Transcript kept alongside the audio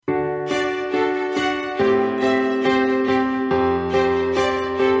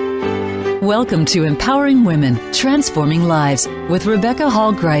Welcome to Empowering Women, Transforming Lives with Rebecca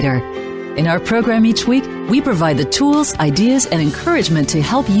Hall-Greider. In our program each week, we provide the tools, ideas, and encouragement to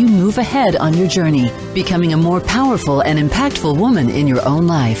help you move ahead on your journey, becoming a more powerful and impactful woman in your own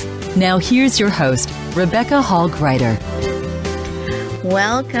life. Now here's your host, Rebecca Hall-Greider.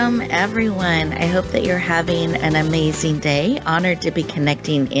 Welcome, everyone. I hope that you're having an amazing day. Honored to be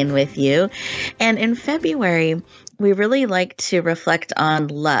connecting in with you. And in February, we really like to reflect on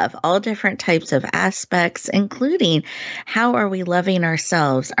love, all different types of aspects, including how are we loving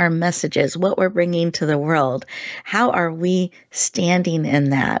ourselves, our messages, what we're bringing to the world. How are we standing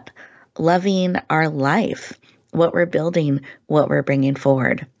in that, loving our life, what we're building, what we're bringing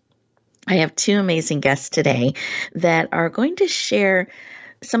forward. I have two amazing guests today that are going to share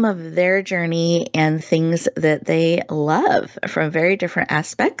some of their journey and things that they love from very different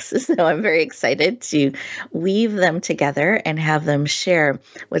aspects. So I'm very excited to weave them together and have them share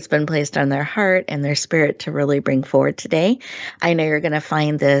what's been placed on their heart and their spirit to really bring forward today. I know you're going to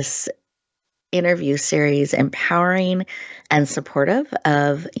find this interview series empowering and supportive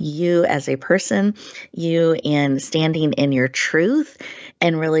of you as a person, you in standing in your truth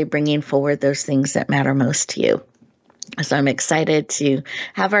and really bringing forward those things that matter most to you. So I'm excited to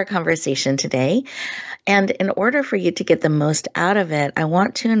have our conversation today. And in order for you to get the most out of it, I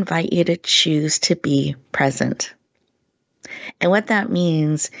want to invite you to choose to be present. And what that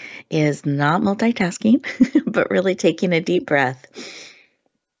means is not multitasking, but really taking a deep breath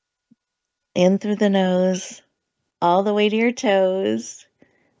in through the nose, all the way to your toes,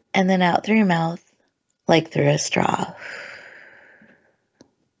 and then out through your mouth like through a straw.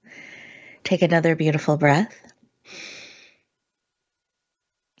 Take another beautiful breath.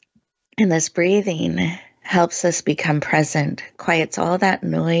 And this breathing helps us become present, quiets all that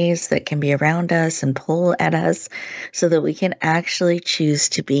noise that can be around us and pull at us so that we can actually choose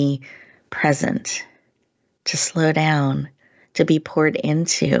to be present, to slow down, to be poured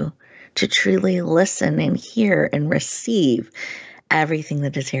into, to truly listen and hear and receive everything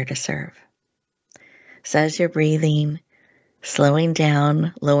that is here to serve. So as you're breathing, slowing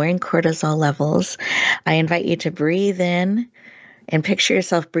down, lowering cortisol levels, I invite you to breathe in and picture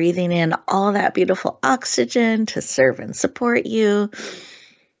yourself breathing in all that beautiful oxygen to serve and support you.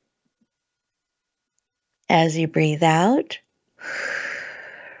 As you breathe out,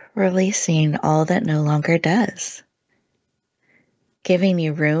 releasing all that no longer does, giving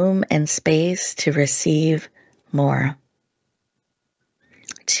you room and space to receive more,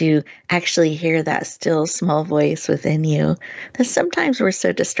 to actually hear that still small voice within you that sometimes we're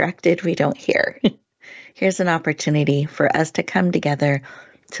so distracted we don't hear. Here's an opportunity for us to come together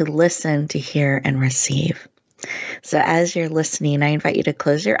to listen, to hear, and receive. So as you're listening, I invite you to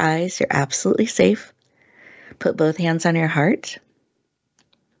close your eyes. You're absolutely safe. Put both hands on your heart.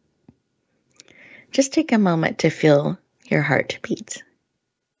 Just take a moment to feel your heart beat.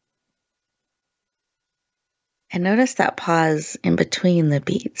 And notice that pause in between the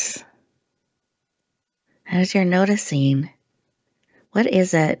beats. As you're noticing, what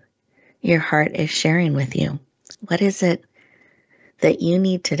is it your heart is sharing with you? What is it that you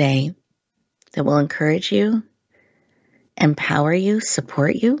need today that will encourage you, empower you,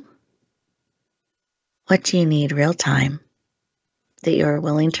 support you? What do you need real time that you are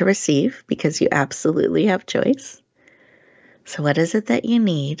willing to receive because you absolutely have choice? So what is it that you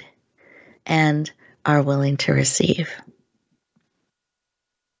need and are willing to receive?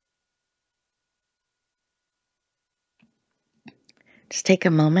 Just take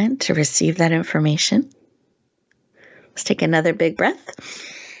a moment to receive that information. Let's take another big breath.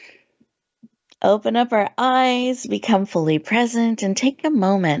 Open up our eyes, become fully present, and take a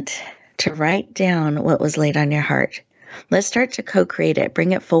moment to write down what was laid on your heart. Let's start to co-create it,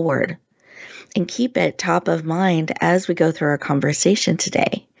 bring it forward, and keep it top of mind as we go through our conversation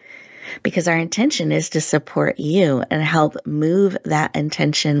today. Because our intention is to support you and help move that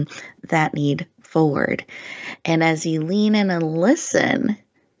intention, that need forward. And as you lean in and listen,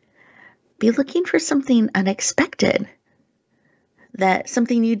 be looking for something unexpected, that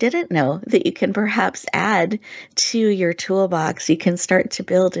something you didn't know that you can perhaps add to your toolbox. You can start to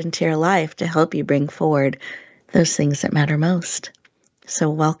build into your life to help you bring forward those things that matter most. So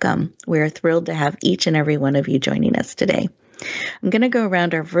welcome. We're thrilled to have each and every one of you joining us today. I'm going to go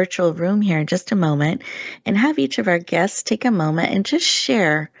around our virtual room here in just a moment and have each of our guests take a moment and just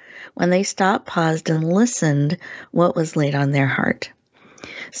share when they stopped, paused, and listened what was laid on their heart.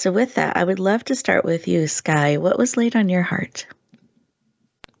 So with that, I would love to start with you, Skye. What was laid on your heart?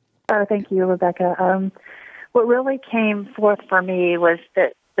 Oh, thank you, Rebecca. What really came forth for me was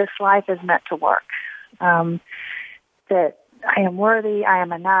that this life is meant to work. That I am worthy, I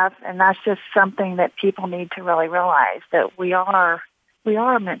am enough, and that's just something that people need to really realize, that we are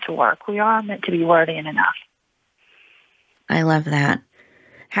meant to work. We are meant to be worthy and enough. I love that.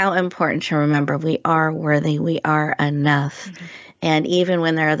 How important to remember we are worthy, we are enough. Mm-hmm. And even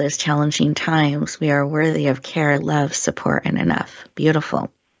when there are those challenging times, we are worthy of care, love, support, and enough. Beautiful.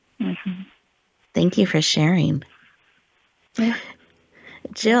 Mm-hmm. Thank you for sharing. Yeah.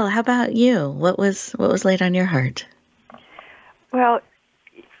 Jill, how about you? What was laid on your heart? Well,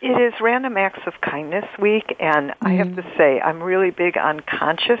 it is Random Acts of Kindness Week, and I have to say I'm really big on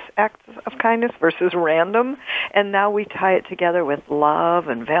conscious acts of kindness versus random, and now we tie it together with love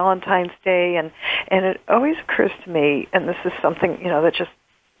and Valentine's Day, and it always occurs to me, and this is something, that just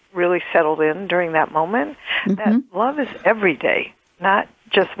really settled in during that moment, that love is every day, not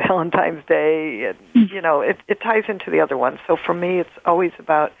just Valentine's Day, and, it ties into the other one. So for me, it's always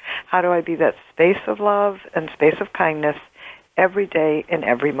about how do I be that space of love and space of kindness every day in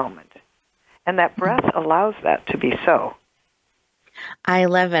every moment. And that breath allows that to be so. I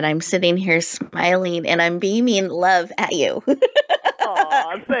love it. I'm sitting here smiling and I'm beaming love at you.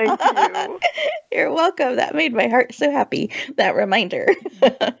 Aw, thank you. You're welcome. That made my heart so happy, that reminder.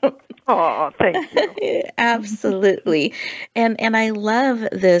 Oh, thank you. Absolutely. And I love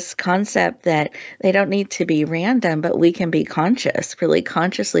this concept that they don't need to be random, but we can be conscious, really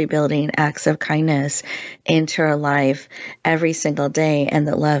consciously building acts of kindness into our life every single day. And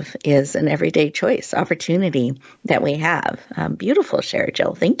that love is an everyday choice, opportunity that we have. Beautiful share,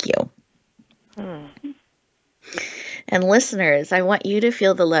 Jill. Thank you. And listeners, I want you to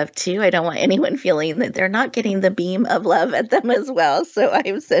feel the love too. I don't want anyone feeling that they're not getting the beam of love at them as well. So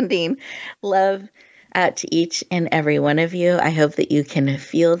I'm sending love out to each and every one of you. I hope that you can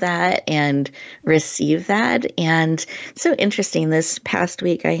feel that and receive that. And so interesting, this past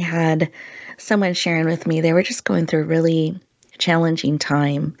week I had someone sharing with me, they were just going through a really challenging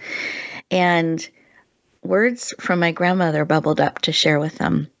time. And words from my grandmother bubbled up to share with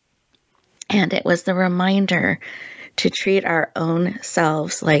them. And it was the reminder to treat our own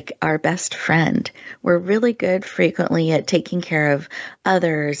selves like our best friend. We're really good frequently at taking care of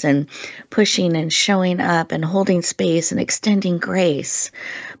others and pushing and showing up and holding space and extending grace.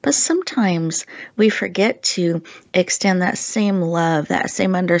 But sometimes we forget to extend that same love, that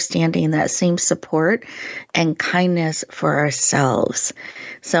same understanding, that same support and kindness for ourselves.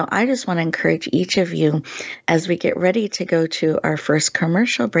 So I just want to encourage each of you as we get ready to go to our first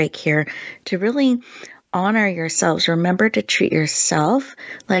commercial break here to really honor yourselves. Remember to treat yourself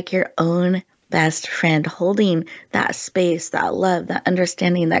like your own best friend, holding that space, that love, that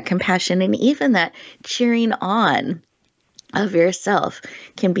understanding, that compassion, and even that cheering on of yourself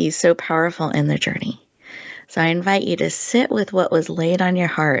can be so powerful in the journey. So I invite you to sit with what was laid on your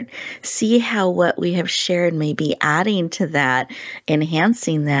heart. See how what we have shared may be adding to that,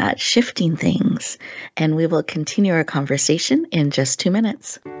 enhancing that, shifting things. And we will continue our conversation in just 2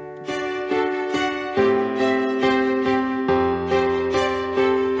 minutes.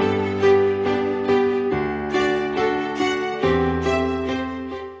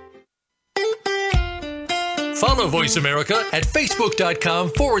 Follow Voice America at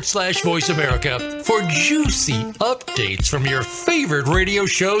Facebook.com/Voice America for juicy updates from your favorite radio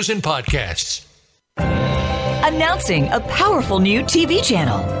shows and podcasts. Announcing a powerful new TV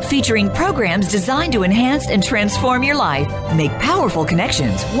channel featuring programs designed to enhance and transform your life. Make powerful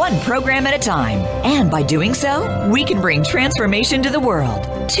connections, one program at a time. And by doing so, we can bring transformation to the world.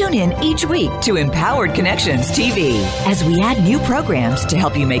 Tune in each week to Empowered Connections TV as we add new programs to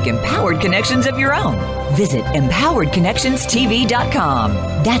help you make empowered connections of your own. Visit empoweredconnectionstv.com.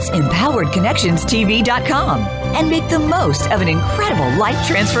 That's empoweredconnectionstv.com. And make the most of an incredible life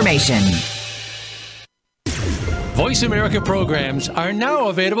transformation. Voice America programs are now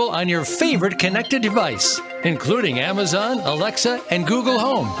available on your favorite connected device, including Amazon, Alexa, and Google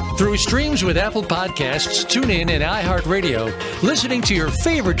Home. Through streams with Apple Podcasts, TuneIn, and iHeartRadio, listening to your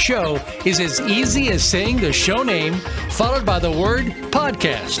favorite show is as easy as saying the show name followed by the word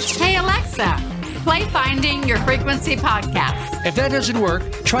podcast. Hey, Alexa, play Finding Your Frequency podcast. If that doesn't work,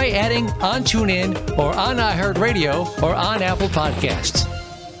 try adding on TuneIn or on iHeartRadio or on Apple Podcasts.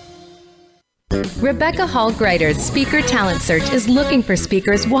 Rebecca Hall-Greider's Speaker Talent Search is looking for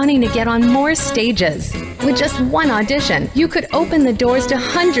speakers wanting to get on more stages. With just one audition, you could open the doors to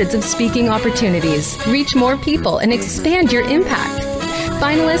hundreds of speaking opportunities, reach more people, and expand your impact.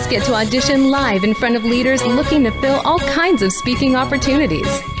 Finalists get to audition live in front of leaders looking to fill all kinds of speaking opportunities.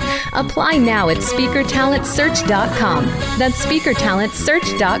 Apply now at SpeakerTalentSearch.com. That's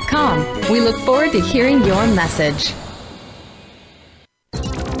SpeakerTalentSearch.com. We look forward to hearing your message.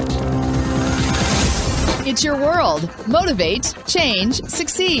 It's your world. Motivate, change,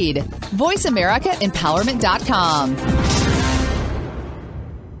 succeed. VoiceAmericaEmpowerment.com.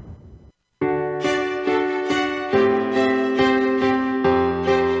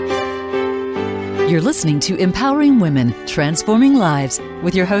 You're listening to Empowering Women, Transforming Lives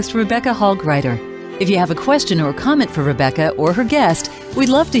with your host, Rebecca Hall-Griter. If you have a question or comment for Rebecca or her guest, we'd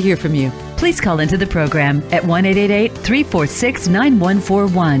love to hear from you. Please call into the program at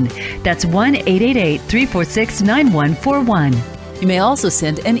 1-888-346-9141. That's 1-888-346-9141. You may also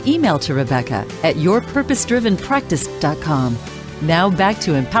send an email to Rebecca at yourpurposedrivenpractice.com. Now back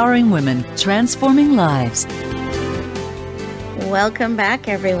to Empowering Women, Transforming Lives. Welcome back,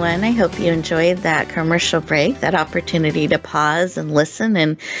 everyone. I hope you enjoyed that commercial break, that opportunity to pause and listen.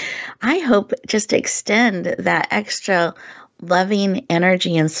 And I hope just extend that extra loving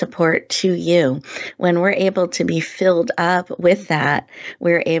energy and support to you. When we're able to be filled up with that,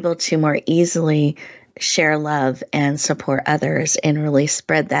 we're able to more easily share love and support others and really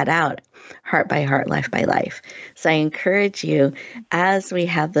spread that out, heart by heart, life by life. So I encourage you, as we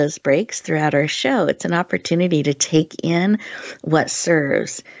have those breaks throughout our show, it's an opportunity to take in what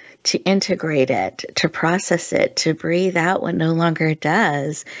serves, to integrate it, to process it, to breathe out what no longer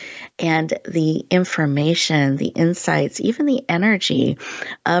does. And the information, the insights, even the energy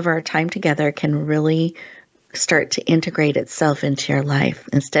of our time together can really start to integrate itself into your life.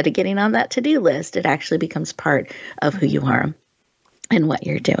 Instead of getting on that to-do list, it actually becomes part of who you are and what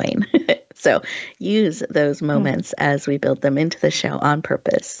you're doing. So use those moments as we build them into the show on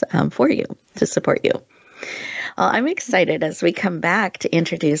purpose for you, to support you. Well, I'm excited as we come back to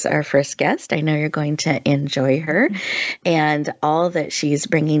introduce our first guest. I know you're going to enjoy her and all that she's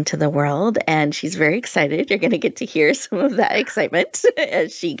bringing to the world. And she's very excited. You're going to get to hear some of that excitement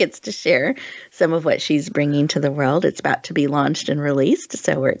as she gets to share some of what she's bringing to the world. It's about to be launched and released.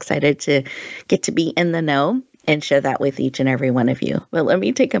 So we're excited to get to be in the know and share that with each and every one of you. But let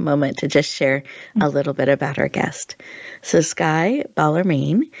me take a moment to just share a little bit about our guest. So Skye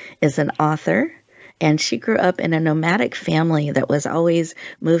Bellarmine is an author, and she grew up in a nomadic family that was always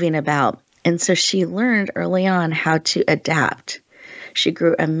moving about. And so she learned early on how to adapt. She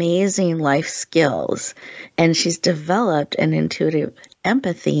grew amazing life skills, and she's developed an intuitive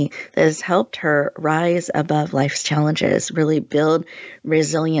empathy that has helped her rise above life's challenges, really build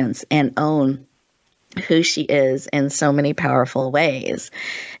resilience and own who she is in so many powerful ways.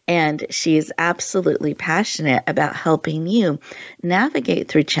 And she's absolutely passionate about helping you navigate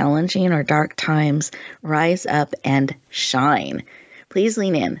through challenging or dark times, rise up and shine. Please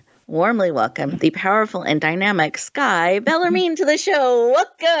lean in. Warmly welcome the powerful and dynamic Skye Bellarmine to the show.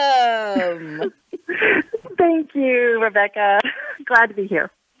 Welcome. Thank you, Rebecca. Glad to be here.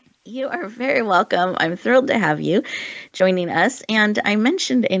 You are very welcome. I'm thrilled to have you joining us. And I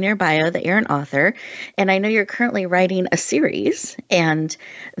mentioned in your bio that you're an author, and I know you're currently writing a series, and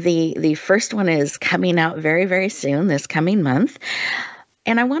the first one is coming out very, very soon, this coming month.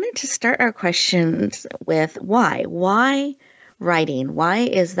 And I wanted to start our questions with why? Why writing? Why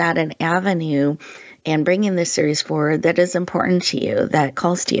is that an avenue and bringing this series forward that is important to you, that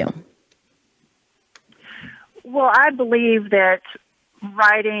calls to you? Well, I believe that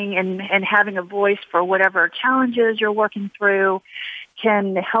writing and having a voice for whatever challenges you're working through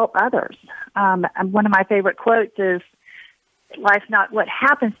can help others. One of my favorite quotes is, life's not what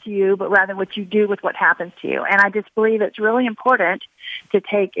happens to you, but rather what you do with what happens to you. And I just believe it's really important to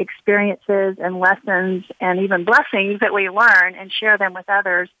take experiences and lessons and even blessings that we learn and share them with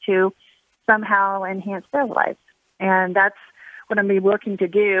others to somehow enhance their lives. And that's what I'm going to be working to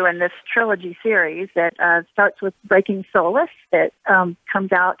do in this trilogy series that starts with Breaking Solace that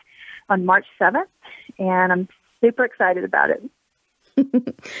comes out on March 7th, and I'm super excited about it.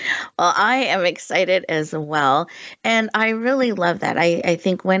 Well, I am excited as well. And I really love that. I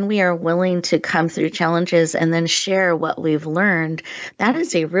think when we are willing to come through challenges and then share what we've learned, that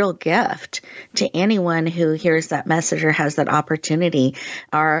is a real gift to anyone who hears that message or has that opportunity.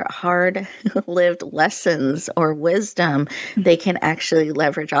 Our hard-lived lessons or wisdom, they can actually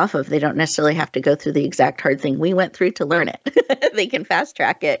leverage off of. They don't necessarily have to go through the exact hard thing we went through to learn it. They can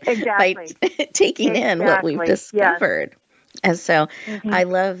fast-track it by taking in what we've discovered. Yes. And so I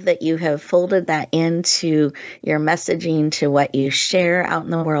love that you have folded that into your messaging to what you share out in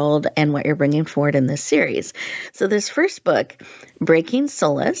the world and what you're bringing forward in this series. So this first book, Breaking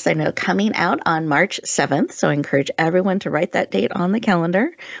Solace, I know coming out on March 7th. So I encourage everyone to write that date on the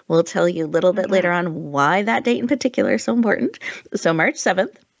calendar. We'll tell you a little bit later on why that date in particular is so important. So March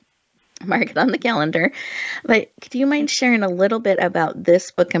 7th. Mark it on the calendar. But do you mind sharing a little bit about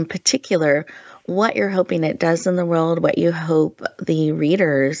this book in particular, what you're hoping it does in the world, what you hope the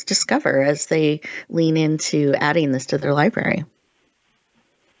readers discover as they lean into adding this to their library.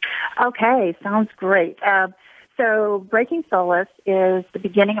 Okay, sounds great. So Breaking Solace is the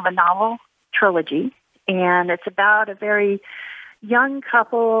beginning of a novel trilogy, and it's about a very young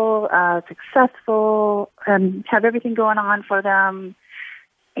couple, successful, have everything going on for them,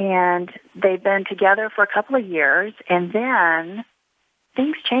 and they've been together for a couple of years, and then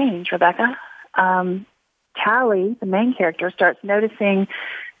things change, Rebecca. Tally, the main character, starts noticing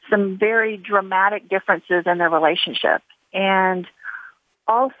some very dramatic differences in their relationship, and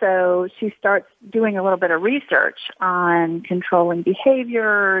also, she starts doing a little bit of research on controlling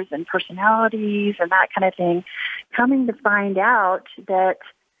behaviors and personalities and that kind of thing, coming to find out that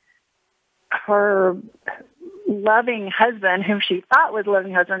her loving husband, whom she thought was a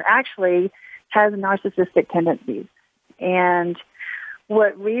loving husband, actually has narcissistic tendencies. And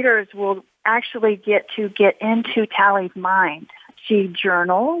what readers will actually get into Tally's mind. She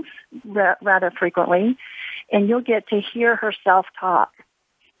journals rather frequently, and you'll get to hear her self-talk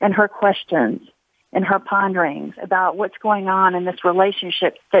and her questions and her ponderings about what's going on in this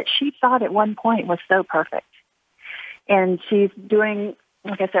relationship that she thought at one point was so perfect. And she's doing,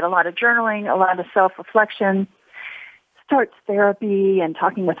 like I said, a lot of journaling, a lot of self-reflection, starts therapy and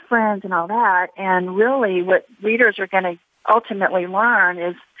talking with friends and all that. And really what readers are going to ultimately learn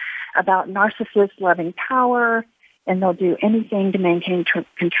is about narcissists loving power, and they'll do anything to maintain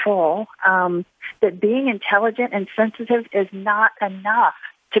control, that being intelligent and sensitive is not enough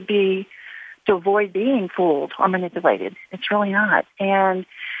to avoid being fooled or manipulated. It's really not. And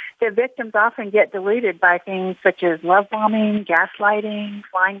the victims often get deluded by things such as love bombing, gaslighting,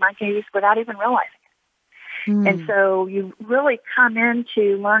 flying monkeys without even realizing it. And so you really come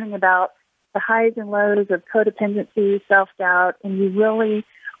into learning about the highs and lows of codependency, self-doubt, and you really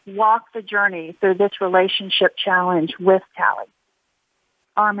walk the journey through this relationship challenge with Tally,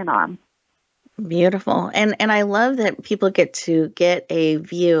 arm in arm. Beautiful. And I love that people get to get a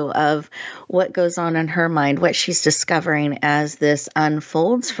view of what goes on in her mind, what she's discovering as this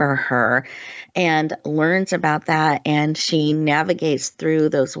unfolds for her, and learns about that, and she navigates through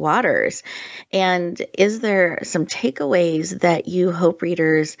those waters. And is there some takeaways that you hope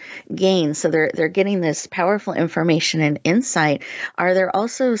readers gain? So they're getting this powerful information and insight. Are there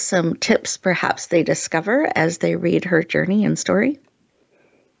also some tips perhaps they discover as they read her journey and story?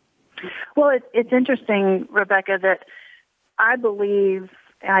 Well, it's interesting, Rebecca, that I believe,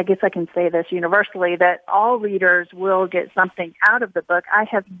 and I guess I can say this universally, that all readers will get something out of the book. I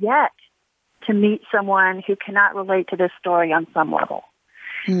have yet to meet someone who cannot relate to this story on some level.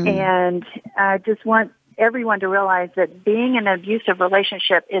 And I just want everyone to realize that being in an abusive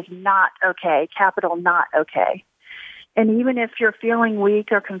relationship is not okay, capital not okay. And even if you're feeling weak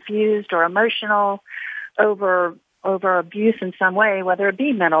or confused or emotional over abuse in some way, whether it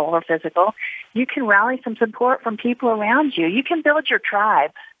be mental or physical, you can rally some support from people around you. You can build your tribe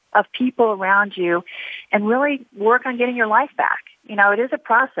of people around you and really work on getting your life back. You know, it is a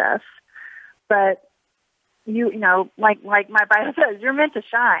process, but you know, like my bio says, you're meant to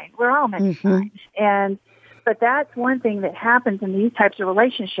shine. We're all meant to shine. But that's one thing that happens in these types of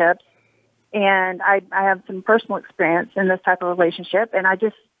relationships. And I have some personal experience in this type of relationship, and I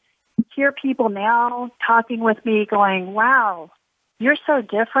just hear people now talking with me going, wow, you're so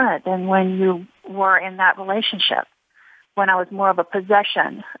different than when you were in that relationship, when I was more of a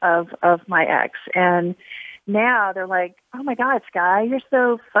possession of my ex. And now they're like, oh my God, Skye, you're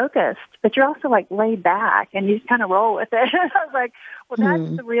so focused, but you're also like laid back and you just kind of roll with it. I was like, well,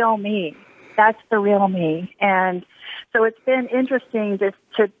 that's the real me. That's the real me. And so it's been interesting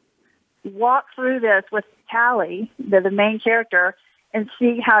to walk through this with Tally, the main character, and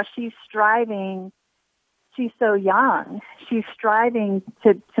see how she's striving. She's so young. She's striving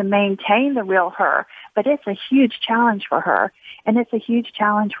to maintain the real her, but it's a huge challenge for her, and it's a huge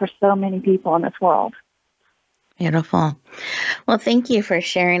challenge for so many people in this world. Beautiful. Well, thank you for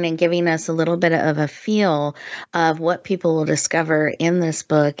sharing and giving us a little bit of a feel of what people will discover in this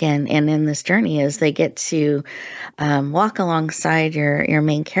book and in this journey as they get to walk alongside your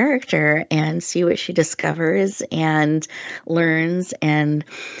main character and see what she discovers and learns and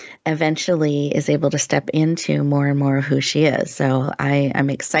eventually is able to step into more and more of who she is. So I'm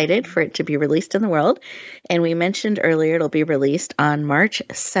excited for it to be released in the world. And we mentioned earlier it'll be released on March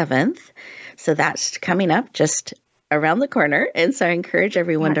 7th. So that's coming up just around the corner. And so I encourage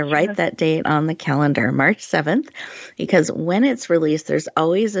everyone to write that date on the calendar, March 7th, because when it's released, there's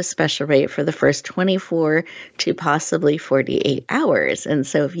always a special rate for the first 24 to possibly 48 hours. And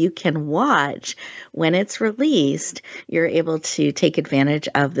so if you can watch when it's released, you're able to take advantage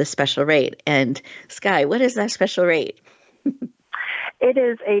of the special rate. And Skye, what is that special rate? It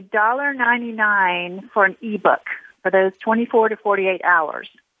is $1.99 for an ebook for those 24 to 48 hours.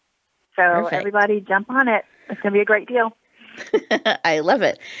 So Perfect. Everybody jump on it. It's going to be a great deal. I love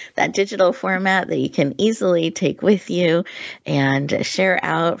it. That digital format that you can easily take with you and share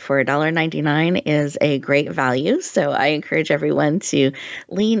out for $1.99 is a great value. So I encourage everyone to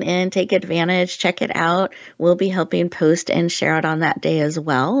lean in, take advantage, check it out. We'll be helping post and share out on that day as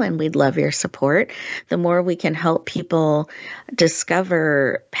well, and we'd love your support. The more we can help people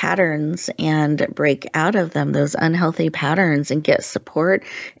discover patterns and break out of them, those unhealthy patterns, and get support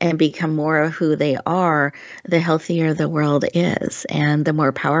and become more of who they are, the healthier the world is, and the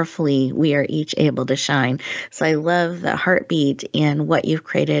more powerfully we are each able to shine. So I love the heartbeat in what you've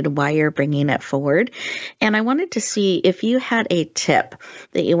created, why you're bringing it forward. And I wanted to see if you had a tip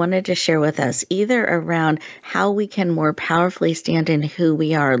that you wanted to share with us, either around how we can more powerfully stand in who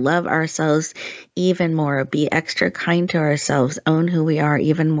we are, love ourselves even more, be extra kind to ourselves, own who we are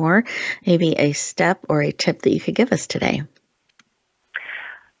even more, maybe a step or a tip that you could give us today.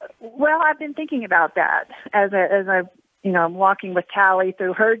 Well, I've been thinking about that as I'm walking with Callie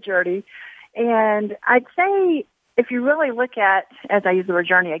through her journey. And I'd say if you really look at, as I use the word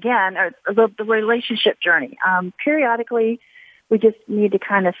journey again, or the relationship journey, periodically we just need to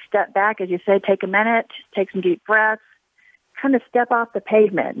kind of step back, as you said, take a minute, take some deep breaths, kind of step off the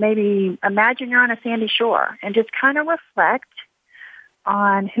pavement. Maybe imagine you're on a sandy shore and just kind of reflect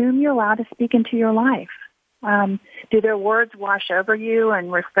on whom you allow to speak into your life. Do their words wash over you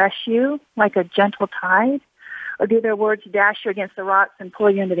and refresh you like a gentle tide? Or do their words dash you against the rocks and pull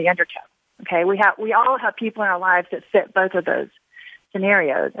you into the undertow? Okay, we all have people in our lives that fit both of those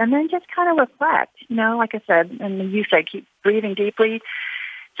scenarios. And then just kind of reflect, like I said, and you said keep breathing deeply.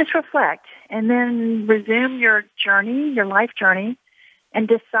 Just reflect and then resume your journey, your life journey, and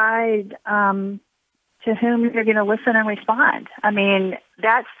decide to whom you're going to listen and respond. I mean,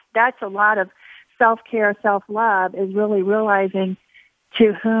 that's a lot of self-care, self-love, is really realizing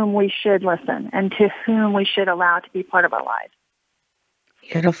to whom we should listen and to whom we should allow to be part of our lives.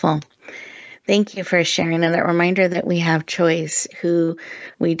 Beautiful. Thank you for sharing. And that reminder that we have choice, who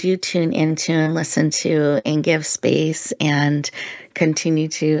we do tune into and listen to and give space and continue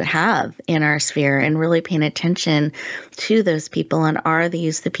to have in our sphere, and really paying attention to those people. And are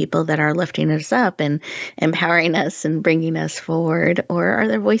these the people that are lifting us up and empowering us and bringing us forward? Or are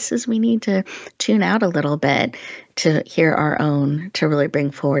there voices we need to tune out a little bit to hear our own, to really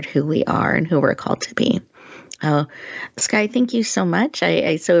bring forward who we are and who we're called to be? Oh, Skye, thank you so much.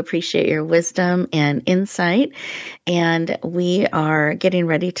 I so appreciate your wisdom and insight. And we are getting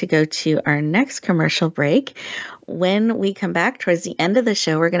ready to go to our next commercial break. When we come back towards the end of the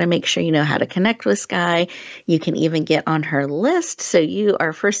show, we're going to make sure you know how to connect with Skye. You can even get on her list, so you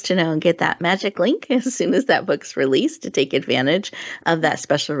are first to know and get that magic link as soon as that book's released to take advantage of that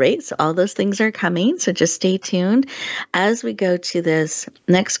special rate. So all those things are coming, so just stay tuned. As we go to this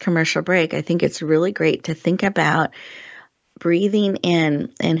next commercial break, I think it's really great to think about breathing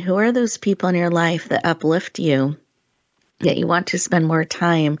in, and who are those people in your life that uplift you, that you want to spend more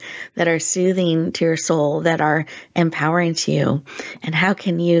time, that are soothing to your soul, that are empowering to you, and how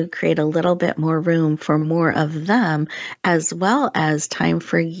can you create a little bit more room for more of them, as well as time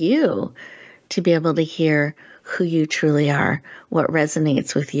for you to be able to hear who you truly are, what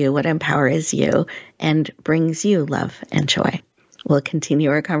resonates with you, what empowers you, and brings you love and joy. We'll continue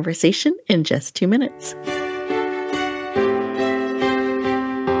our conversation in just 2 minutes.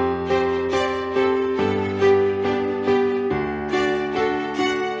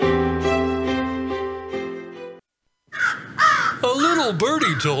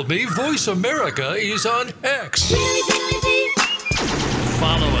 Birdie told me Voice America is on X.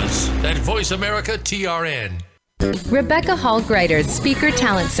 Follow us at Voice America TRN. Rebecca Hall-Greider's Speaker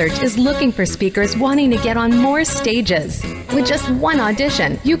Talent Search is looking for speakers wanting to get on more stages. With just one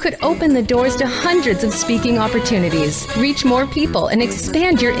audition, you could open the doors to hundreds of speaking opportunities, reach more people, and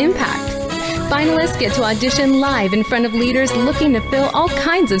expand your impact. Finalists get to audition live in front of leaders looking to fill all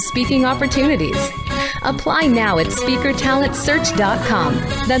kinds of speaking opportunities. Apply now at SpeakerTalentSearch.com.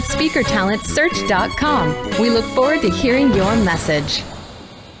 That's SpeakerTalentSearch.com. We look forward to hearing your message.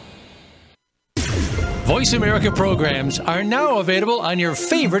 Voice America programs are now available on your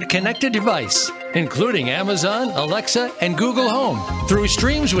favorite connected device, including Amazon, Alexa, and Google Home. Through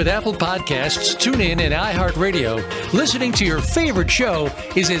streams with Apple Podcasts, TuneIn, and iHeartRadio, listening to your favorite show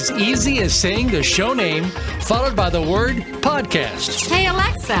is as easy as saying the show name followed by the word podcast. Hey,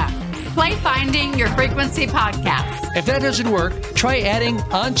 Alexa, play Finding Your Frequency podcast. If that doesn't work, try adding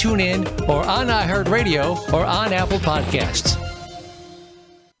on TuneIn or on iHeartRadio or on Apple Podcasts.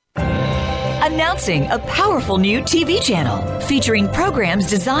 Announcing a powerful new TV channel featuring programs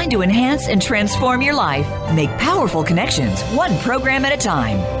designed to enhance and transform your life. Make powerful connections, one program at a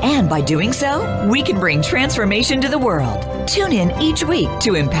time. And by doing so, we can bring transformation to the world. Tune in each week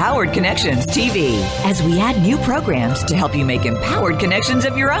to Empowered Connections TV as we add new programs to help you make empowered connections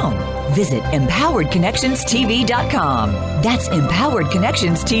of your own. Visit empoweredconnectionstv.com. That's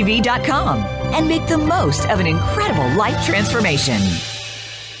empoweredconnectionstv.com. And make the most of an incredible life transformation.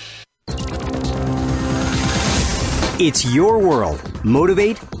 It's your world.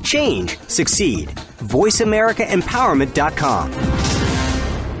 Motivate, change, succeed. VoiceAmericaEmpowerment.com.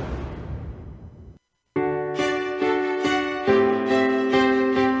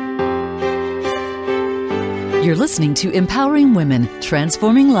 You're listening to Empowering Women,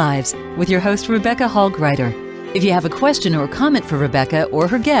 Transforming Lives with your host, Rebecca Hall-Greider. If you have a question or comment for Rebecca or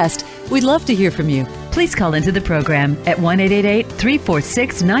her guest, we'd love to hear from you. Please call into the program at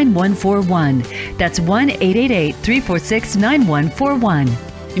 1-888-346-9141. That's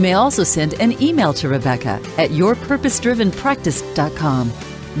 1-888-346-9141. You may also send an email to Rebecca at yourpurposedrivenpractice.com.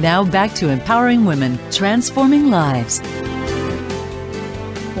 Now back to Empowering Women, Transforming Lives.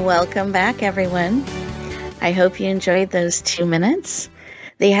 Welcome back, everyone. I hope you enjoyed those 2 minutes.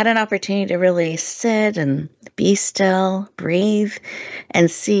 They had an opportunity to really sit and be still, breathe,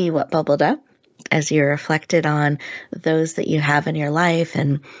 and see what bubbled up as you reflected on those that you have in your life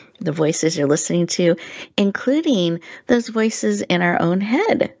and the voices you're listening to, including those voices in our own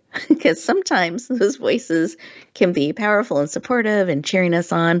head. Because sometimes those voices can be powerful and supportive and cheering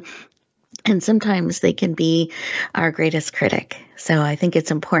us on, and sometimes they can be our greatest critic. So I think it's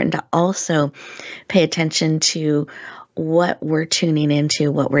important to also pay attention to what we're tuning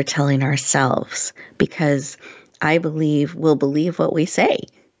into, what we're telling ourselves, because I believe we'll believe what we say.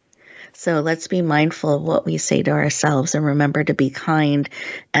 So let's be mindful of what we say to ourselves and remember to be kind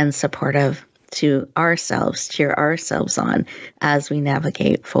and supportive to ourselves, cheer ourselves on as we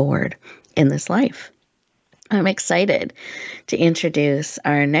navigate forward in this life. I'm excited to introduce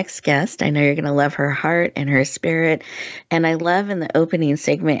our next guest. I know you're going to love her heart and her spirit. And I love in the opening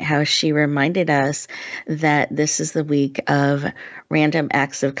segment how she reminded us that this is the week of random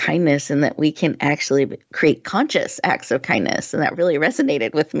acts of kindness and that we can actually create conscious acts of kindness. And that really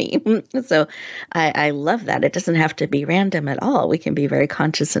resonated with me. So I love that. It doesn't have to be random at all. We can be very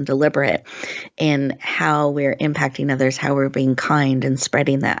conscious and deliberate in how we're impacting others, how we're being kind and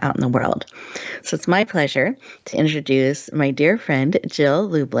spreading that out in the world. So it's my pleasure to introduce my dear friend, Jill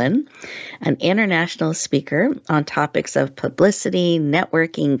Lublin, an international speaker on topics of publicity,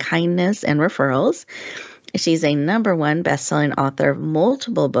 networking, kindness, and referrals. She's a #1 best-selling author of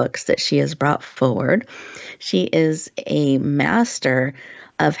multiple books that she has brought forward. She is a master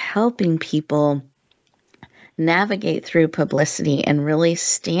of helping people navigate through publicity and really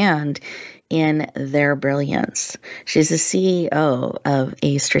stand in their brilliance. She's the CEO of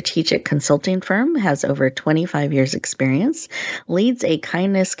a strategic consulting firm, has over 25 years experience, leads a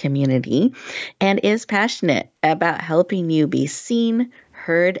kindness community, and is passionate about helping you be seen,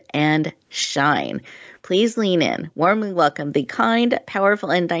 heard, and shine. Please lean in. Warmly welcome the kind,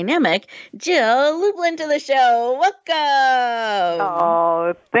 powerful, and dynamic Jill Lublin to the show. Welcome.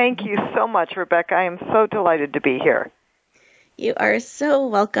 Oh, thank you so much, Rebecca. I am so delighted to be here. You are so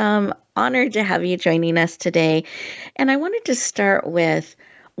welcome. Honored to have you joining us today. And I wanted to start with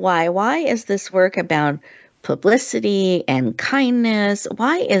why. Why is this work about publicity and kindness?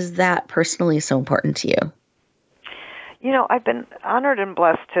 Why is that personally so important to you? You know, I've been honored and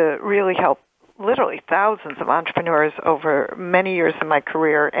blessed to really help literally thousands of entrepreneurs over many years in my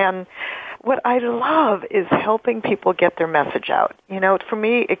career. And what I love is helping people get their message out. You know, for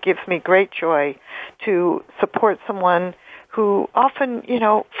me, it gives me great joy to support someone who often, you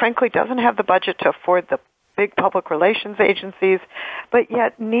know, frankly doesn't have the budget to afford the big public relations agencies, but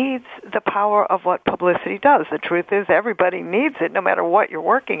yet needs the power of what publicity does. The truth is everybody needs it no matter what you're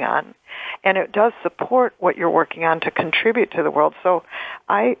working on. And it does support what you're working on to contribute to the world. So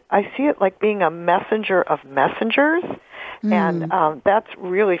I see it like being a messenger of messengers And that's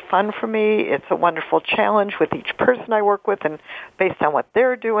really fun for me. It's a wonderful challenge with each person I work with, and based on what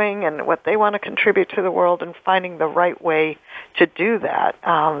they're doing and what they want to contribute to the world, and finding the right way to do that.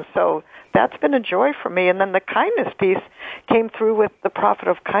 So that's been a joy for me. And then the kindness piece came through with The Profit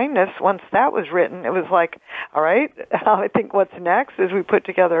of Kindness. Once that was written, it was like, all right, I think what's next is we put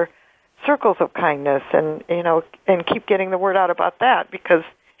together circles of kindness and keep getting the word out about that, because,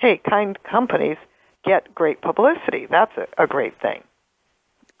 hey, kind companies get great publicity. That's a great thing.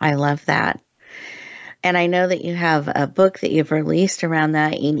 I love that. And I know that you have a book that you've released around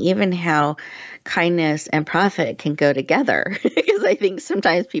that, and even how kindness and profit can go together, because I think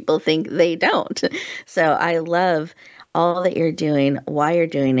sometimes people think they don't. So I love all that you're doing, why you're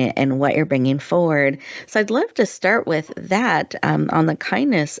doing it, and what you're bringing forward. So I'd love to start with that on the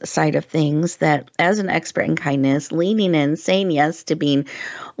kindness side of things, that as an expert in kindness, leaning in, saying yes to being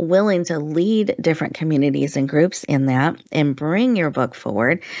willing to lead different communities and groups in that and bring your book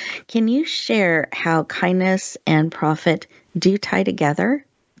forward. Can you share how kindness and profit do tie together?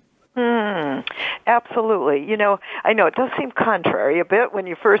 Absolutely. I know it does seem contrary a bit when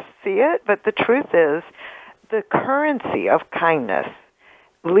you first see it, but the truth is, the currency of kindness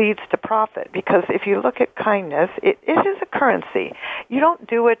leads to profit, because if you look at kindness, it is a currency. You don't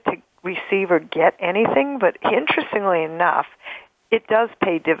do it to receive or get anything, but interestingly enough, it does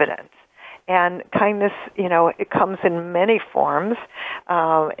pay dividends. And kindness, it comes in many forms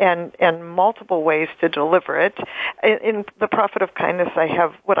and multiple ways to deliver it. In The Profit of Kindness, I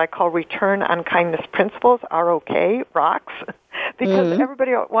have what I call return on kindness principles, ROK, rocks, because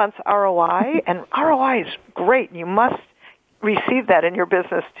everybody wants ROI, and ROI is great. You must receive that in your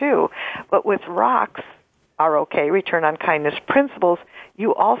business too. But with rocks, ROK, return on kindness principles,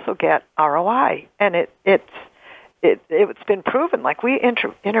 you also get ROI, and it's been proven. Like, we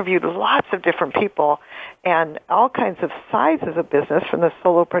interviewed lots of different people and all kinds of sizes of business, from the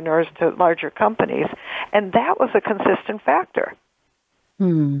solopreneurs to larger companies, and that was a consistent factor.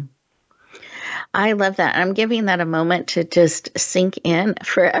 I love that. I'm giving that a moment to just sink in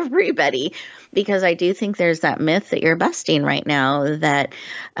for everybody, because I do think there's that myth that you're busting right now, that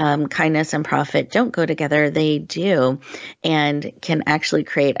kindness and profit don't go together. They do, and can actually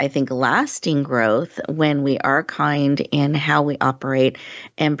create, I think, lasting growth when we are kind in how we operate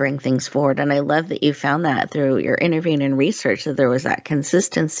and bring things forward. And I love that you found that through your interviewing and research, that there was that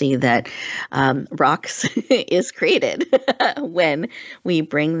consistency that rocks is created when we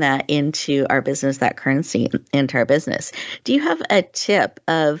bring that into our business, that currency into our business. Do you have a tip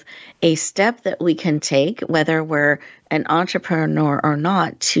of a step that we can take, whether we're an entrepreneur or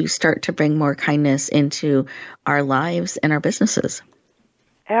not, to start to bring more kindness into our lives and our businesses?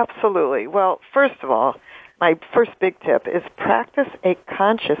 Absolutely. Well, first of all, my first big tip is practice a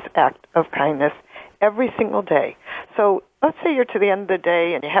conscious act of kindness every single day. So let's say you're to the end of the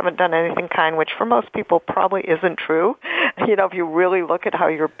day and you haven't done anything kind, which for most people probably isn't true. If you really look at how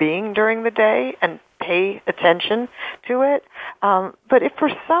you're being during the day and pay attention to it. But if for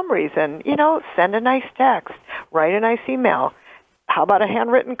some reason, send a nice text, write a nice email. How about a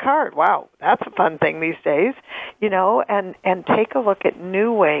handwritten card? Wow, that's a fun thing these days, and take a look at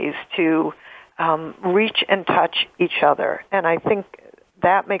new ways to reach and touch each other. And I think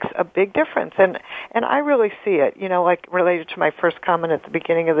that makes a big difference. And I really see it, like related to my first comment at the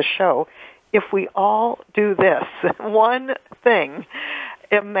beginning of the show. If we all do this one thing,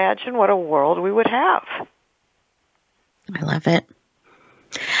 imagine what a world we would have. I love it.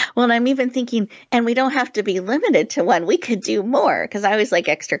 Well, and I'm even thinking, and we don't have to be limited to one. We could do more, because I always like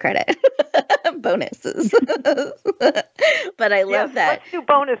extra credit, bonuses. But I love that. Let's do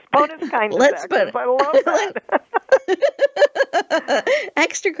bonus kindness. I love that.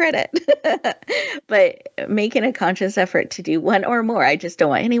 Extra credit. But making a conscious effort to do one or more. I just don't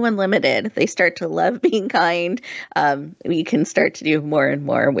want anyone limited. If they start to love being kind, we can start to do more and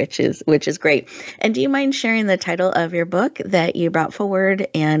more, which is great. And do you mind sharing the title of your book that you brought forward,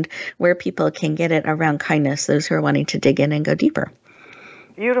 and where people can get it around kindness, those who are wanting to dig in and go deeper?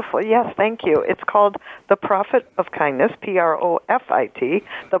 Beautiful. Yes, thank you. It's called The Profit of Kindness, PROFIT,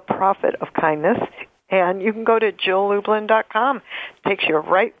 The Profit of Kindness. And you can go to JillLublin.com. It takes you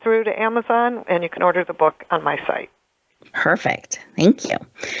right through to Amazon, and you can order the book on my site. Perfect. Thank you.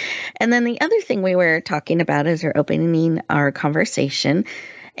 And then the other thing we were talking about as we're opening our conversation,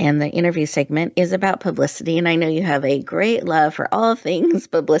 and the interview segment is about publicity. And I know you have a great love for all things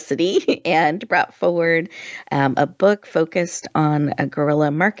publicity and brought forward a book focused on guerrilla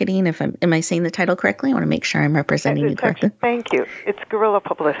marketing. Am I saying the title correctly? I want to make sure I'm representing you correctly. Thank you. It's guerrilla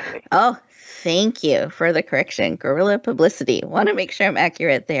publicity. Oh, thank you for the correction. Guerrilla publicity. Want to make sure I'm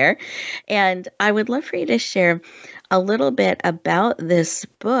accurate there. And I would love for you to share a little bit about this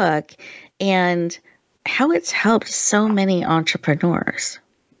book and how it's helped so many entrepreneurs.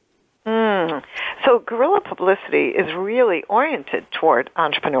 So guerrilla publicity is really oriented toward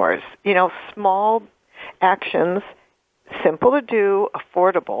entrepreneurs. Small actions, simple to do,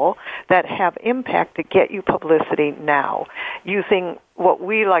 affordable, that have impact to get you publicity now, using what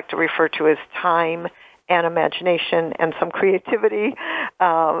we like to refer to as time and imagination and some creativity.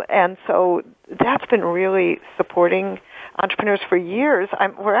 And so that's been really supporting entrepreneurs for years.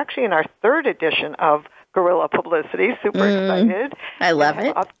 We're actually in our third edition of Guerrilla Publicity. Super excited. I love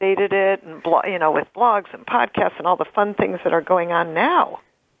it. Updated it, and with blogs and podcasts and all the fun things that are going on now.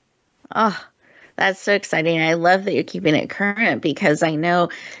 Oh, that's so exciting. I love that you're keeping it current, because I know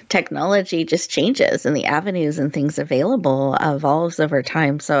technology just changes and the avenues and things available evolves over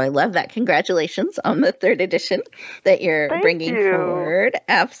time. So I love that. Congratulations on the third edition that you're bringing forward.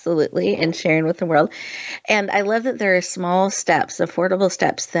 Absolutely. And sharing with the world. And I love that there are small steps, affordable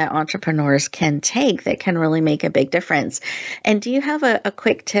steps that entrepreneurs can take that can really make a big difference. And do you have a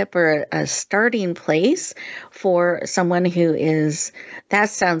quick tip or a starting place for someone who is, that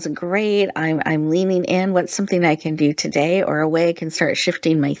sounds great, I'm leaning in, what's something I can do today, or a way I can start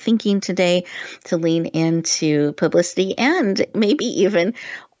shifting my thinking today to lean into publicity? And maybe even,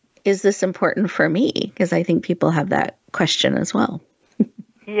 is this important for me? Because I think people have that question as well.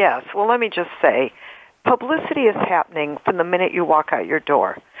 Yes. Well, let me just say, publicity is happening from the minute you walk out your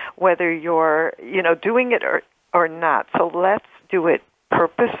door, whether you're, doing it or not. So let's do it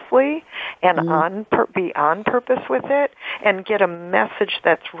purposefully and be on purpose with it, and get a message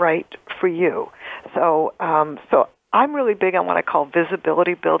that's right for you. So I'm really big on what I call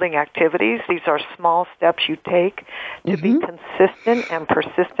visibility building activities. These are small steps you take to be consistent and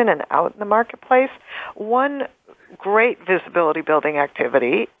persistent and out in the marketplace. One great visibility building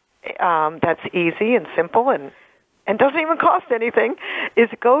activity that's easy and simple and doesn't even cost anything is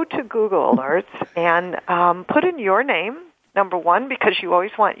go to Google Alerts and put in your name. Number one, because you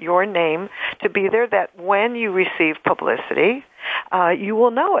always want your name to be there, that when you receive publicity, you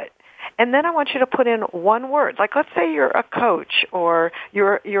will know it. And then I want you to put in one word. Like, let's say you're a coach, or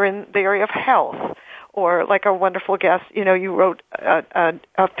you're in the area of health, or like our wonderful guest, you wrote a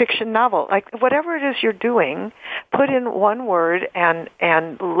fiction novel. Like, whatever it is you're doing, put in one word and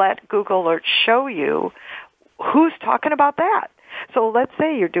let Google Alert show you who's talking about that. So let's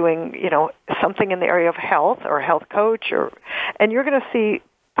say you're doing, something in the area of health or health coach, and you're going to see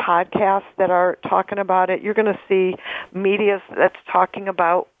podcasts that are talking about it. You're going to see media that's talking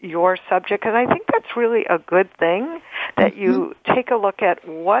about your subject. And I think that's really a good thing, that you take a look at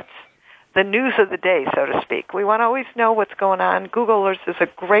what's the news of the day, so to speak. We want to always know what's going on. Google Alerts is a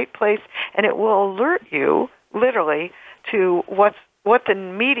great place, and it will alert you, literally, to what the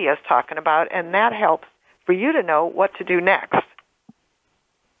media is talking about, and that helps for you to know what to do next.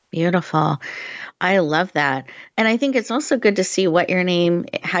 Beautiful. I love that. And I think it's also good to see how your name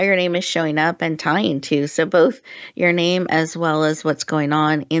is showing up and tying to. So both your name as well as what's going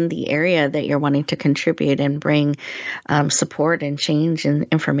on in the area that you're wanting to contribute and bring support and change and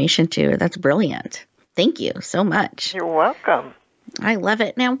information to. That's brilliant. Thank you so much. You're welcome. I love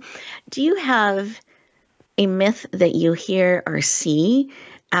it. Now, do you have a myth that you hear or see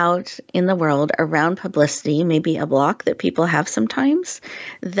out in the world around publicity, maybe a block that people have sometimes,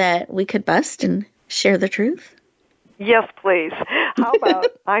 that we could bust and share the truth? Yes, please. How about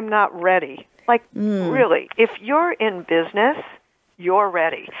I'm not ready? Like, really, if you're in business, you're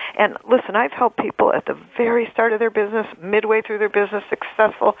ready. And listen, I've helped people at the very start of their business, midway through their business,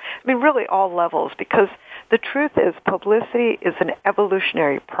 successful, really all levels, because the truth is publicity is an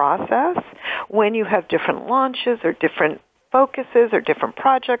evolutionary process. When you have different launches or different focuses or different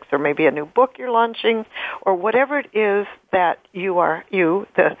projects, or maybe a new book you're launching, or whatever it is that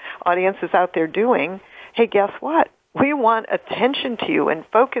the audience is out there doing, hey, guess what? We want attention to you and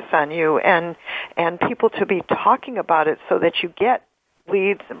focus on you and people to be talking about it so that you get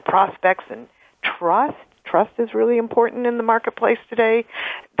leads and prospects and trust. Trust is really important in the marketplace today,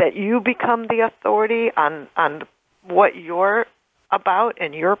 that you become the authority on what you're about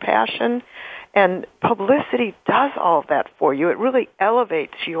and your passion. And publicity does all of that for you. It really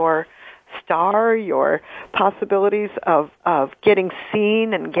elevates your star, your possibilities of getting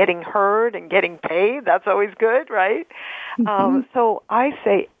seen and getting heard and getting paid. That's always good, right? So I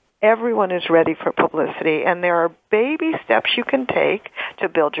say everyone is ready for publicity, and there are baby steps you can take to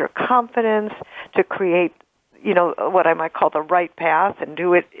build your confidence, to create, what I might call the right path and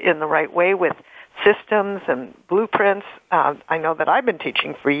do it in the right way with systems and blueprints. I know that I've been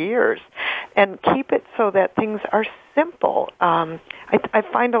teaching for years, and keep it so that things are simple. I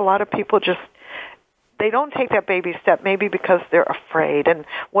find a lot of people they don't take that baby step maybe because they're afraid. And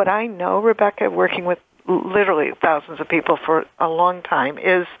what I know, Rebecca, working with literally thousands of people for a long time,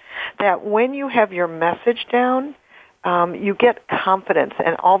 is that when you have your message down, you get confidence,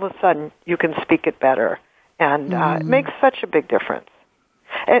 and all of a sudden you can speak it better. And it makes such a big difference.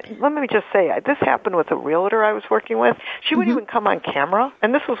 And let me just say, this happened with a realtor I was working with. She wouldn't even come on camera,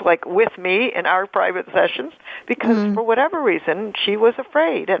 and this was like with me in our private sessions, because for whatever reason, she was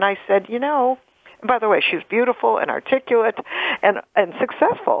afraid. And I said, and by the way, she's beautiful and articulate and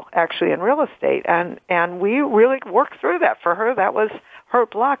successful, actually, in real estate. And we really worked through that. For her, that was her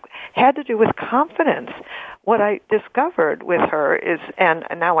block, had to do with confidence. What I discovered with her is, and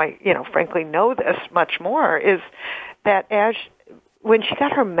now I, frankly know this much more, is that when she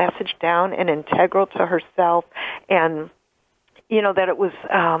got her message down and integral to herself, and, that it was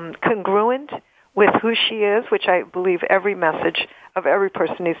congruent with who she is, which I believe every message of every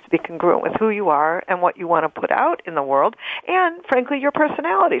person needs to be congruent with who you are and what you want to put out in the world, and, frankly, your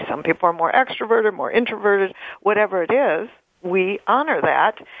personality. Some people are more extroverted, more introverted, whatever it is. We honor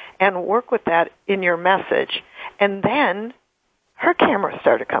that and work with that in your message. And then her camera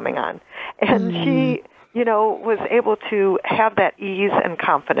started coming on, and she, was able to have that ease and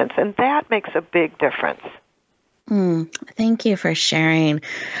confidence, and that makes a big difference. Thank you for sharing.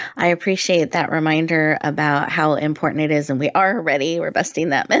 I appreciate that reminder about how important it is, and we are ready. We're busting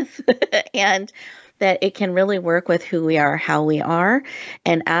that myth, and that it can really work with who we are, how we are.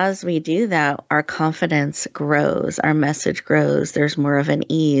 And as we do that, our confidence grows, our message grows. There's more of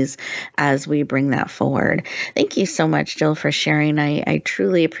an ease as we bring that forward. Thank you so much, Jill, for sharing. I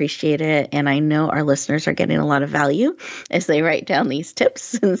truly appreciate it. And I know our listeners are getting a lot of value as they write down these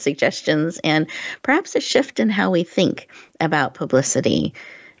tips and suggestions, and perhaps a shift in how we think about publicity.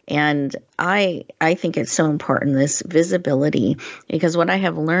 And I think it's so important, this visibility, because what I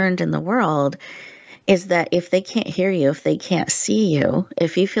have learned in the world is that if they can't hear you, if they can't see you,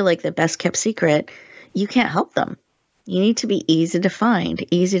 if you feel like the best kept secret, you can't help them. You need to be easy to find,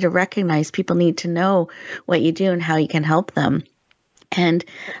 easy to recognize. People need to know what you do and how you can help them. And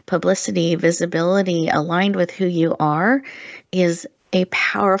publicity, visibility aligned with who you are is a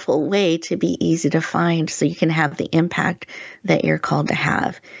powerful way to be easy to find so you can have the impact that you're called to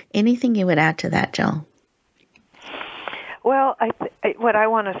have. Anything you would add to that, Jill? Well, what I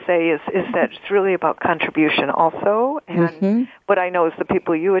want to say is that it's really about contribution also. And what I know is the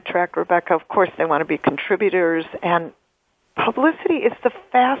people you attract, Rebecca, of course, they want to be contributors. And publicity is the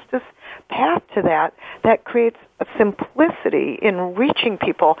fastest path to that. That creates a simplicity in reaching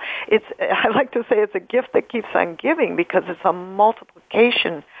people. I like to say it's a gift that keeps on giving, because it's a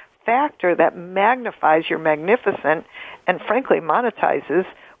multiplication factor that magnifies your magnificent and, frankly, monetizes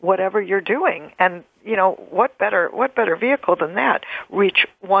whatever you're doing. And, what better vehicle than that? Reach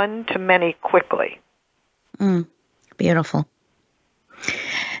one to many quickly. Beautiful.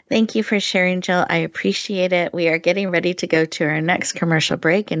 Thank you for sharing, Jill. I appreciate it. We are getting ready to go to our next commercial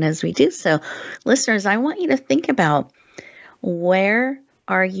break. And as we do so, listeners, I want you to think about, where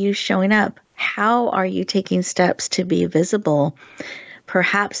are you showing up? How are you taking steps to be visible?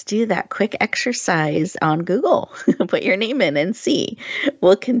 Perhaps do that quick exercise on Google. Put your name in and see.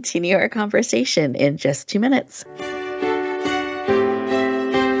 We'll continue our conversation in just 2 minutes.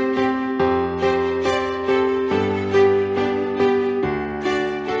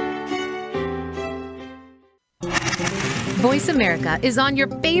 Voice America is on your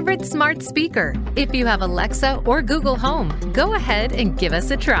favorite smart speaker. If you have Alexa or Google Home, go ahead and give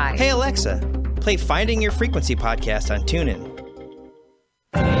us a try. Hey, Alexa, play Finding Your Frequency podcast on TuneIn.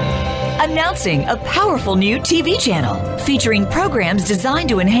 Announcing a powerful new TV channel featuring programs designed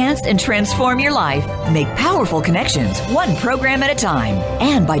to enhance and transform your life. Make powerful connections, one program at a time.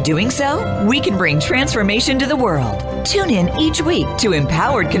 And by doing so, we can bring transformation to the world. Tune in each week to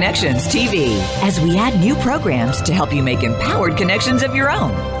Empowered Connections TV as we add new programs to help you make empowered connections of your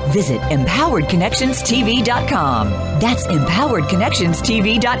own. Visit empoweredconnectionstv.com. That's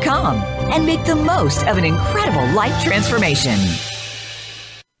empoweredconnectionstv.com. And make the most of an incredible life transformation.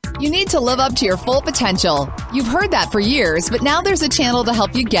 You need to live up to your full potential. You've heard that for years, but now there's a channel to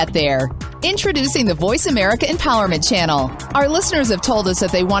help you get there. Introducing the Voice America Empowerment Channel. Our listeners have told us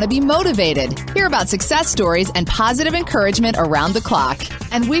that they want to be motivated, hear about success stories, and positive encouragement around the clock.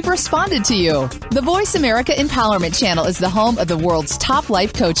 And we've responded to you. The Voice America Empowerment Channel is the home of the world's top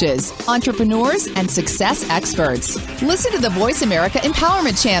life coaches, entrepreneurs, and success experts. Listen to the Voice America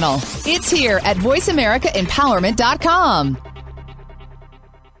Empowerment Channel. It's here at voiceamericaempowerment.com.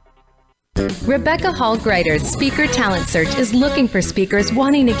 Rebecca Hall Greider's Speaker Talent Search is looking for speakers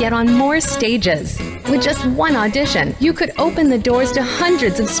wanting to get on more stages. With just one audition, you could open the doors to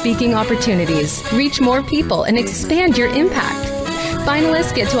hundreds of speaking opportunities, reach more people, and expand your impact.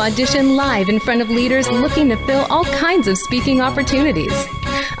 Finalists get to audition live in front of leaders looking to fill all kinds of speaking opportunities.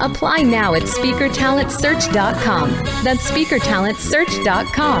 Apply now at speakertalentsearch.com. That's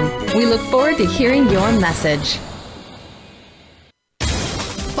speakertalentsearch.com. We look forward to hearing your message.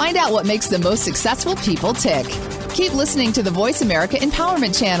 Find out what makes the most successful people tick. Keep listening to the Voice America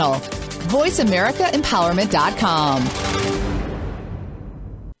Empowerment Channel.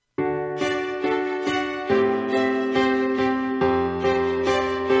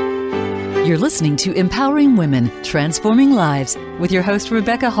 You're listening to Empowering Women, Transforming Lives with your host,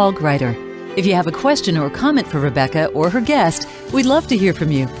 Rebecca Hall Greider. If you have a question or comment for Rebecca or her guest, we'd love to hear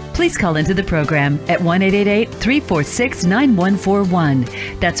from you. Please call into the program at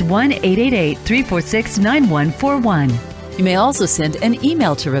 1-888-346-9141. That's 1-888-346-9141. You may also send an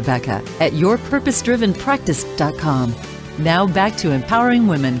email to Rebecca at yourpurposedrivenpractice.com. Now back to Empowering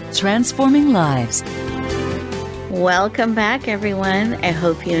Women, Transforming Lives. Welcome back, everyone. I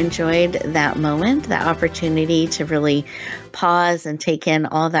hope you enjoyed that moment, that opportunity to really pause and take in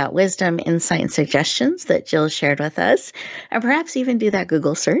all that wisdom, insight, and suggestions that Jill shared with us, and perhaps even do that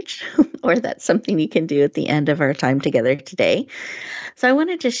Google search, or that's something you can do at the end of our time together today. So I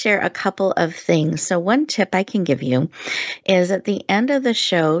wanted to share a couple of things. So one tip I can give you is at the end of the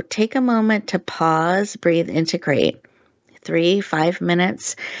show, take a moment to pause, breathe, integrate. 3-5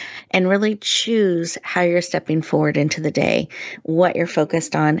 minutes, and really choose how you're stepping forward into the day, what you're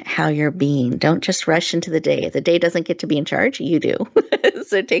focused on, how you're being. Don't just rush into the day. The day doesn't get to be in charge. You do.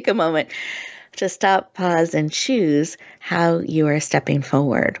 So take a moment to stop, pause, and choose how you are stepping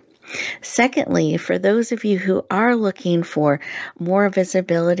forward. Secondly, for those of you who are looking for more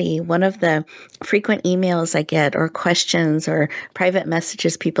visibility, one of the frequent emails I get or questions or private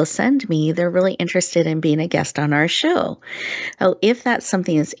messages people send me, they're really interested in being a guest on our show. So if that's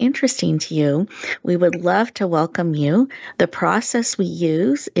something that's interesting to you, we would love to welcome you. The process we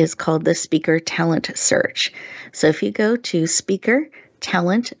use is called the Speaker Talent Search. So if you go to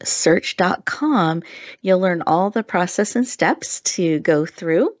speakertalentsearch.com, you'll learn all the process and steps to go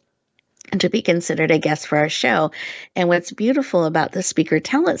through and to be considered a guest for our show. And what's beautiful about the Speaker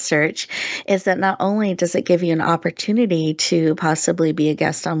Talent Search is that not only does it give you an opportunity to possibly be a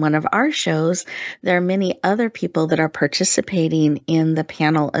guest on one of our shows, there are many other people that are participating in the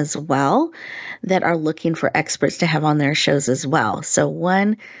panel as well that are looking for experts to have on their shows as well. So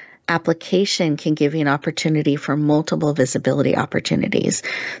one application can give you an opportunity for multiple visibility opportunities.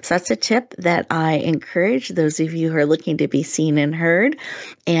 So that's a tip that I encourage those of you who are looking to be seen and heard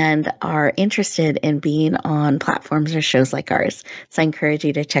and are interested in being on platforms or shows like ours. So I encourage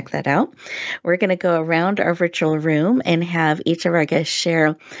you to check that out. We're going to go around our virtual room and have each of our guests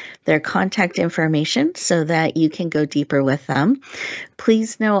share their contact information so that you can go deeper with them.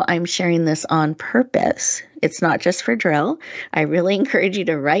 Please know I'm sharing this on purpose. It's not just for drill. I really encourage you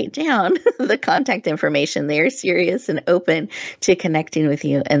to write down the contact information. They are serious and open to connecting with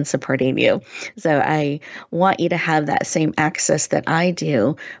you and supporting you. So I want you to have that same access that I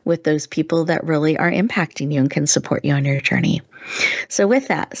do with those people that really are impacting you and can support you on your journey. So with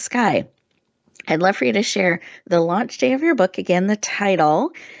that, Skye, I'd love for you to share the launch day of your book, again, the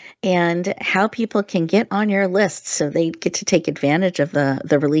title, and how people can get on your list so they get to take advantage of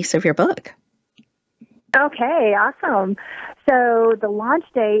the release of your book. Okay, awesome. So the launch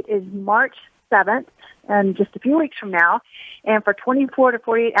date is March 7th, and just a few weeks from now. And for 24 to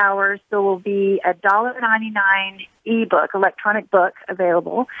 48 hours, there will be a $1.99 ebook, electronic book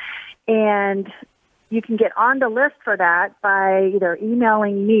available. And you can get on the list for that by either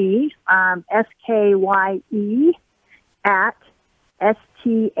emailing me, SKYE at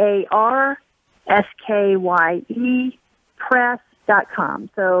STARSKYE press.com.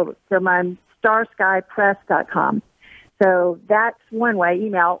 So my starskypress.com. So that's one way,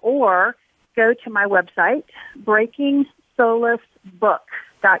 email, or go to my website,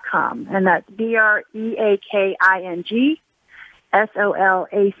 breakingsolacebook.com, and that's BREAKING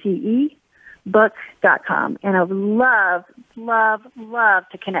SOLACE book.com. And I would love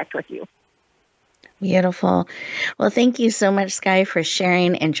to connect with you. Beautiful. Well, thank you so much, Skye, for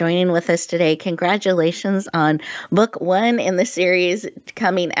sharing and joining with us today. Congratulations on book 1 in the series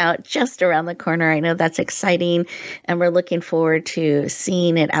coming out just around the corner. I know that's exciting, and we're looking forward to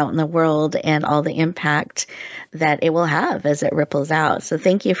seeing it out in the world and all the impact that it will have as it ripples out. So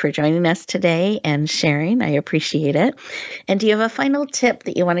thank you for joining us today and sharing. I appreciate it. And do you have a final tip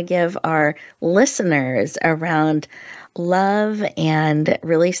that you want to give our listeners around love and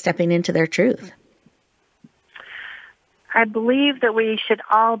really stepping into their truth? I believe that we should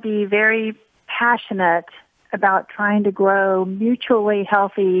all be very passionate about trying to grow mutually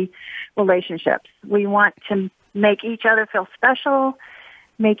healthy relationships. We want to make each other feel special,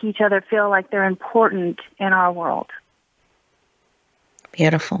 make each other feel like they're important in our world.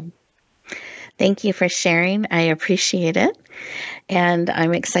 Beautiful. Thank you for sharing. I appreciate it. And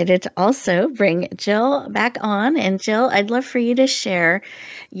I'm excited to also bring Jill back on. And Jill, I'd love for you to share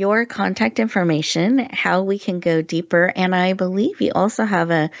your contact information, how we can go deeper. And I believe you also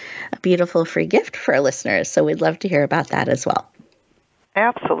have a beautiful free gift for our listeners. So we'd love to hear about that as well.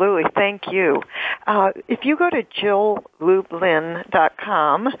 Absolutely. Thank you. If you go to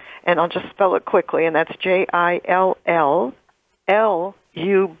JillLublin.com, and I'll just spell it quickly, and that's JILLLUB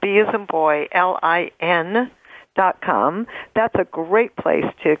as in boy, LIN.com. That's a great place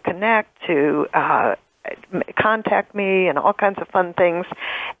to connect, to contact me, and all kinds of fun things.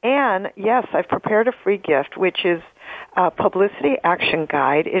 And yes, I've prepared a free gift, which is a publicity action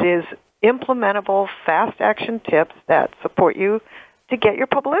guide. It is implementable, fast action tips that support you to get your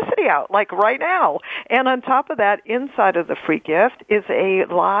publicity out, like right now. And on top of that, inside of the free gift is a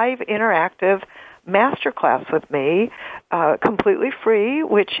live interactive masterclass with me, completely free,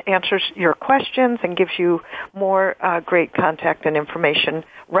 which answers your questions and gives you more great contact and information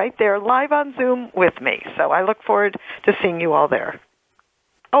right there, live on Zoom with me. So I look forward to seeing you all there.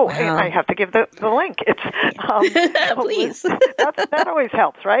 Oh, wow. And I have to give the link. It's please. That always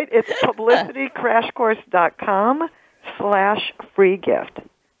helps, right? It's publicitycrashcourse.com/free gift.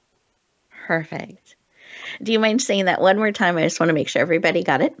 Perfect. Do you mind saying that one more time? I just want to make sure everybody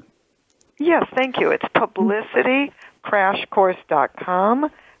got it. Yes, thank you. It's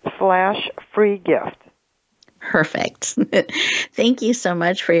publicitycrashcourse.com/free gift. Perfect. Thank you so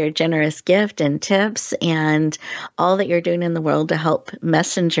much for your generous gift and tips and all that you're doing in the world to help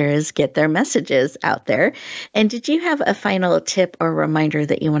messengers get their messages out there. And did you have a final tip or reminder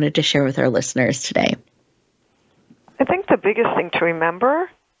that you wanted to share with our listeners today? I think the biggest thing to remember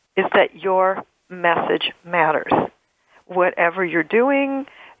is that your message matters. Whatever you're doing,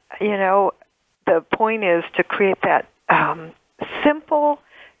 you know, the point is to create that simple,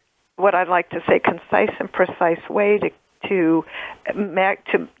 what I'd like to say, concise and precise way to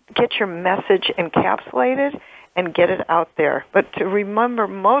get your message encapsulated and get it out there. But to remember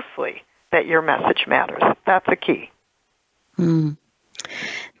mostly that your message matters. That's the key.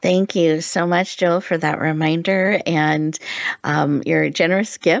 Thank you so much, Jill, for that reminder and your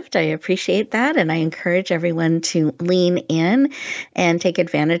generous gift. I appreciate that, and I encourage everyone to lean in and take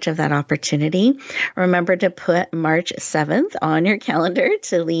advantage of that opportunity. Remember to put March 7th on your calendar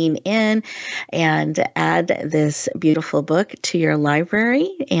to lean in and add this beautiful book to your library,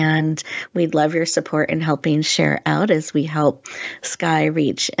 and we'd love your support in helping share out as we help Skye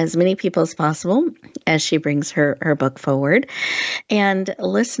reach as many people as possible as she brings her book forward. And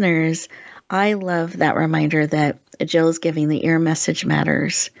listeners, I love that reminder that Jill's giving the your message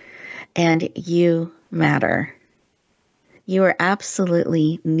matters and you matter. You are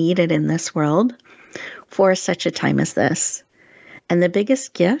absolutely needed in this world for such a time as this. And the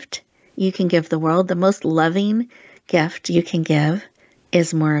biggest gift you can give the world, the most loving gift you can give,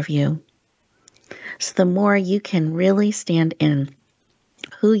 is more of you. So the more you can really stand in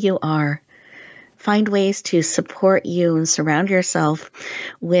who you are, find ways to support you and surround yourself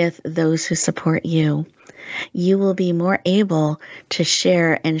with those who support you, you will be more able to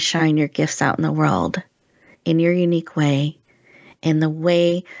share and shine your gifts out in the world in your unique way, in the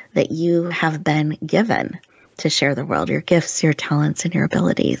way that you have been given to share the world, your gifts, your talents, and your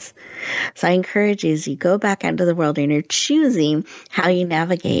abilities. So I encourage you, as you go back into the world and you're choosing how you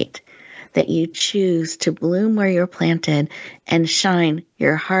navigate, that you choose to bloom where you're planted and shine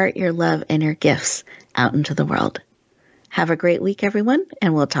your heart, your love, and your gifts out into the world. Have a great week, everyone,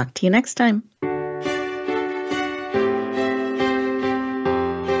 and we'll talk to you next time.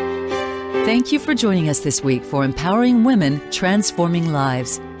 Thank you for joining us this week for Empowering Women, Transforming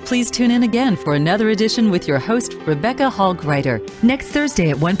Lives. Please tune in again for another edition with your host, Rebecca Hall-Griter, next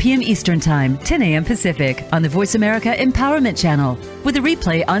Thursday at 1 p.m. Eastern Time, 10 a.m. Pacific, on the Voice America Empowerment Channel, with a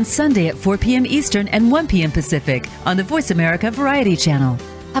replay on Sunday at 4 p.m. Eastern and 1 p.m. Pacific on the Voice America Variety Channel.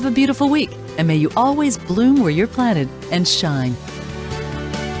 Have a beautiful week. And may you always bloom where you're planted and shine